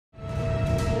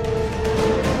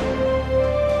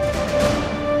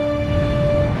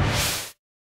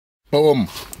Boom.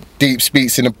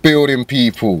 Deepsspeaks in the building,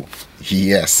 people.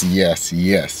 Yes, yes,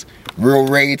 yes. Real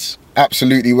Raids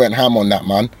absolutely went ham on that,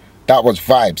 man. That was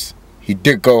vibes. He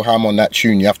did go ham on that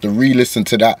tune. You have to re-listen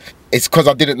to that. It's because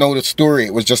I didn't know the story.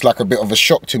 It was just like a bit of a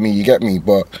shock to me, you get me?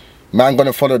 But man,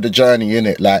 gonna follow the journey,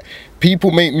 innit? Like,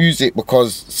 people make music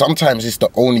because sometimes it's the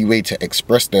only way to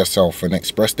express themselves and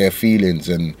express their feelings.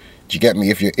 And do you get me?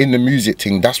 If you're in the music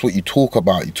thing, that's what you talk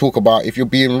about. You talk about, if you're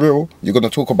being real, you're gonna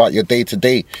talk about your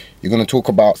day-to-day. You're gonna talk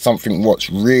about something what's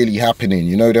really happening.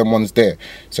 You know, them ones there.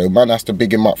 So man has to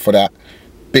big him up for that.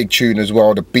 Big tune as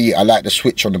well. The beat, I like the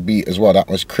switch on the beat as well. That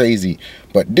was crazy.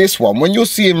 But this one, when you're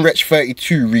seeing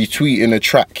Wretch32 retweeting a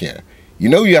track here, you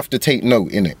know you have to take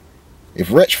note, innit? If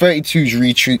Wretch32's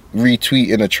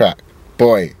retweeting a track,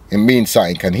 boy, it means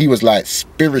something. And he was like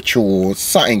spiritual or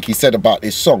something he said about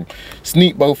this song.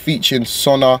 Sneakbo featuring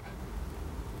Sona.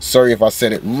 Sorry if I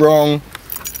said it wrong.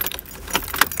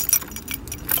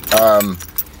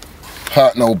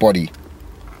 Hurt Nobody.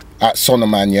 At Sona,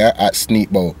 man, yeah, at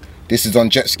Sneakbo. This is on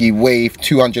Jet Ski Wave,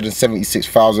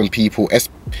 276,000 people,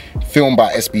 filmed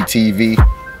by SBTV.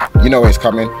 You know it's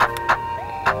coming.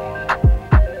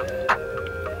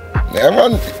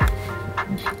 Everyone,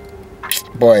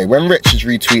 boy, when Rich is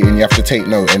retweeting, you have to take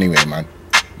note anyway, man.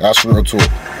 That's real talk.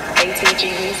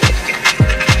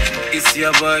 It's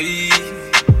your boy.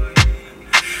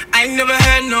 I never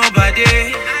heard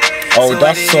nobody. Oh,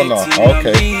 that's Sona.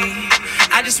 Okay.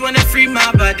 I just wanna free my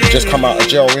body. Just come out of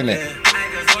jail, innit?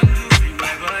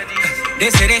 They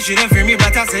say they shouldn't free me,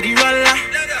 but I said, Irolla,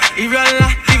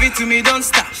 give it to me, don't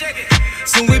stop.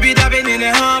 Soon we be dabbing in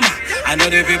the home. I know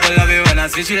the people love it when I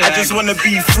switch it. I just wanna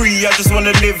be free, I just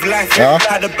wanna live life.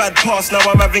 Had a bad past, now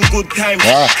I'm having good times.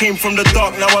 Came from the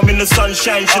dark, now I'm in the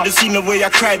sunshine. Should've seen the way I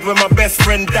cried when my best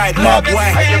friend died. Mad,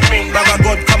 why? Baba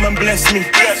God, come and bless me.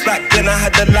 Back then I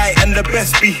had the light and the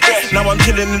best beat. Now I'm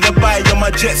chilling in the bay on my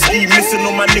jet ski. Missing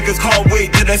all my niggas, can't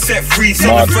wait till they're set free.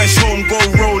 So the fresh home, go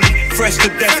rolling, fresh to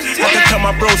death. I can tell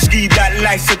my bro ski that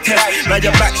life's a test. Now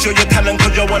you're back, show your talent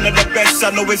cause you're one of the best. I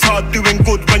know it's hard doing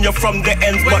good when you're from the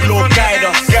ends, but Lord guide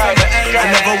us. I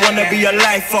never wanna be a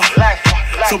lifer,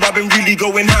 so I've been really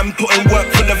going ham, putting work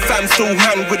for the fam, still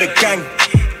hang with the gang.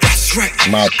 That's right.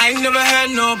 I never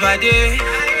heard nobody,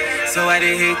 so I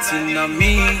they hating on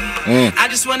me. I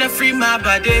just wanna free my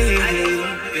body.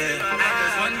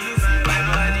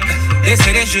 They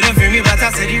say they shouldn't free me, but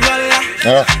I said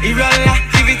Irolla,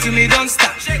 give it to me, don't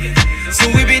stop. So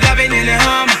we be dabbing in the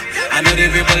home. I know the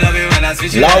people love it when I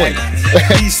switch it.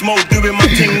 Smoke doing my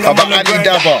thing. I'm on the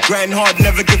grind hard,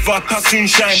 never give up, I soon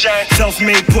shine.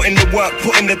 Self-made, putting the work,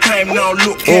 putting the time. Now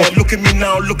look here, look at me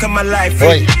now, look at my life.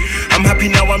 I'm happy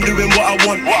now, I'm doing what I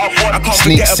want. I can't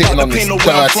forget about the pain of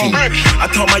where I'm from. I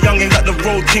tell my youngins that the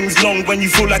road thing's long. When you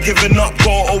feel like giving up,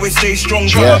 go always stay strong.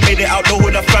 I made it out the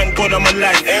hood, I thank God I'm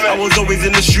alive. I was always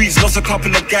in the streets, lost a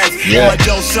couple of guys. In my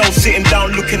jail cell, sitting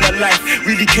down, looking at life.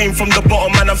 Really came from the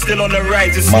bottom, man, I'm still on the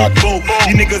rise. It's Sneakbo,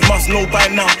 you niggas must know by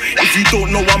now. If you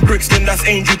don't know I'm Brixton, that's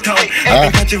Angel Town. I've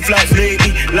been catching flights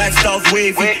lately, lifestyle's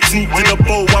wavy. Sneak to the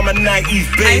boat, I'm a naive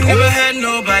baby. I never heard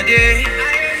nobody,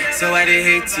 so why they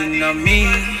hating on me?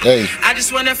 I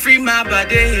just wanna free my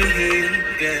body.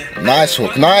 Nice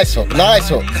hook, nice hook, nice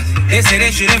hook. They say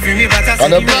they shouldn't free me, but I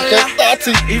said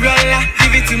Irolla,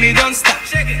 give it to me, don't stop.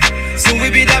 So we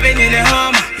be dabbing in the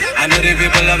home. I know the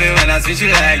people love it when I switch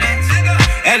it like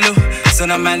hello,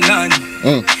 son of my none.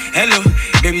 Hello,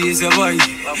 baby, it's your boy.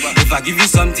 If I give you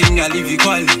something, I'll leave you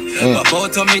calling. But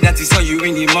both told me that it's all you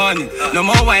in the morning. No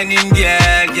more whining,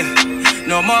 girl, yeah.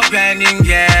 No more grinding,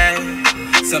 girl.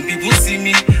 Some people see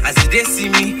me as they see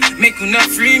me, make you not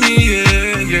free me,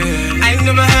 yeah. I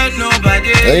never heard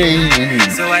nobody,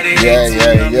 so I didn't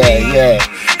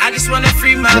I just wanna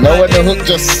free my You know when the hook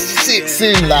just sits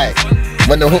in, like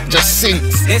when the hook just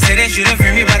sinks. They say they shouldn't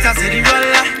free me, but I said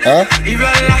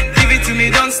Irolla, give it to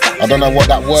me, don't stop. I don't know what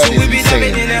that word is he's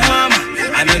saying.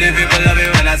 I know the people love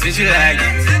it when I switch it like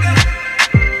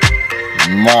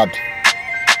mad.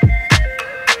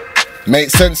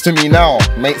 Makes sense to me now.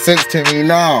 Makes sense to me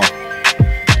now.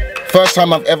 First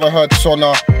time I've ever heard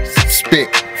Sona spit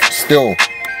still.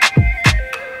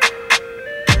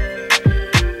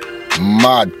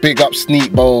 Mad. Big up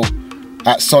Sneakbo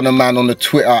at Sona Man on the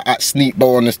Twitter, at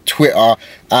Sneakbo on the Twitter.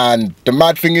 And the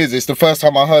mad thing is, it's the first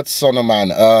time I heard Sona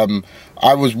Man.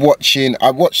 I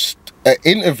watched an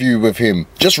interview with him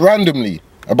just randomly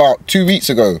about 2 weeks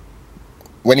ago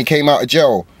when he came out of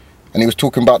jail, and he was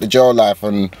talking about the jail life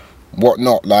and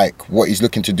whatnot, like what he's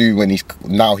looking to do when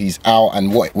he's out,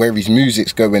 and where his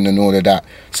music's going and all of that.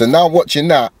 So now watching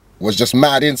that was just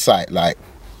mad insight, like,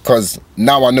 because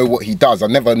now I know what he does. I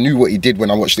never knew what he did when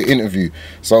I watched the interview.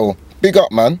 So big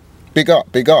up, man. big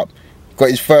up, big up. Got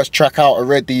his first track out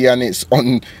already and it's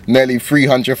on nearly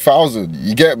 300,000.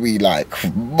 You get me? Like,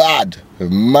 mad.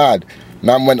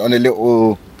 Man went on a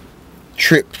little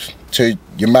trip to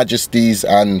Your Majesties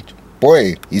and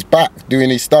boy, he's back doing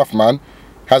his stuff, man.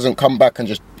 Hasn't come back and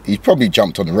just, he's probably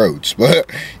jumped on the roads, but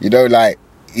you know, like,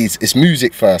 it's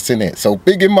music first, innit? So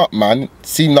big him up, man.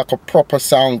 Seemed like a proper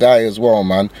sound guy as well,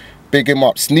 man. Big him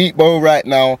up. Sneakbo right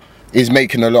now is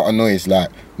making a lot of noise.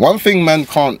 Like, one thing man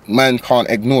can't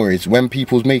ignore is when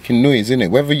people's making noise, innit?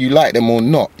 Whether you like them or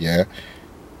not, yeah?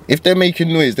 If they're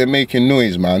making noise, they're making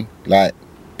noise, man. Like,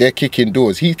 they're kicking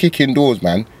doors. He's kicking doors,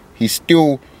 man. He's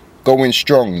still going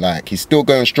strong. Like, he's still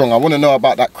going strong. I want to know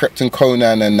about that Krypton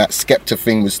Conan and that Skepta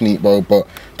thing with Sneakbo, but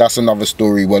that's another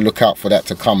story. We'll look out for that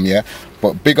to come, yeah?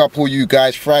 But big up all you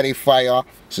guys. Friday Fire.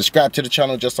 Subscribe to the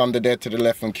channel just under there to the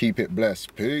left and keep it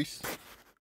blessed. Peace.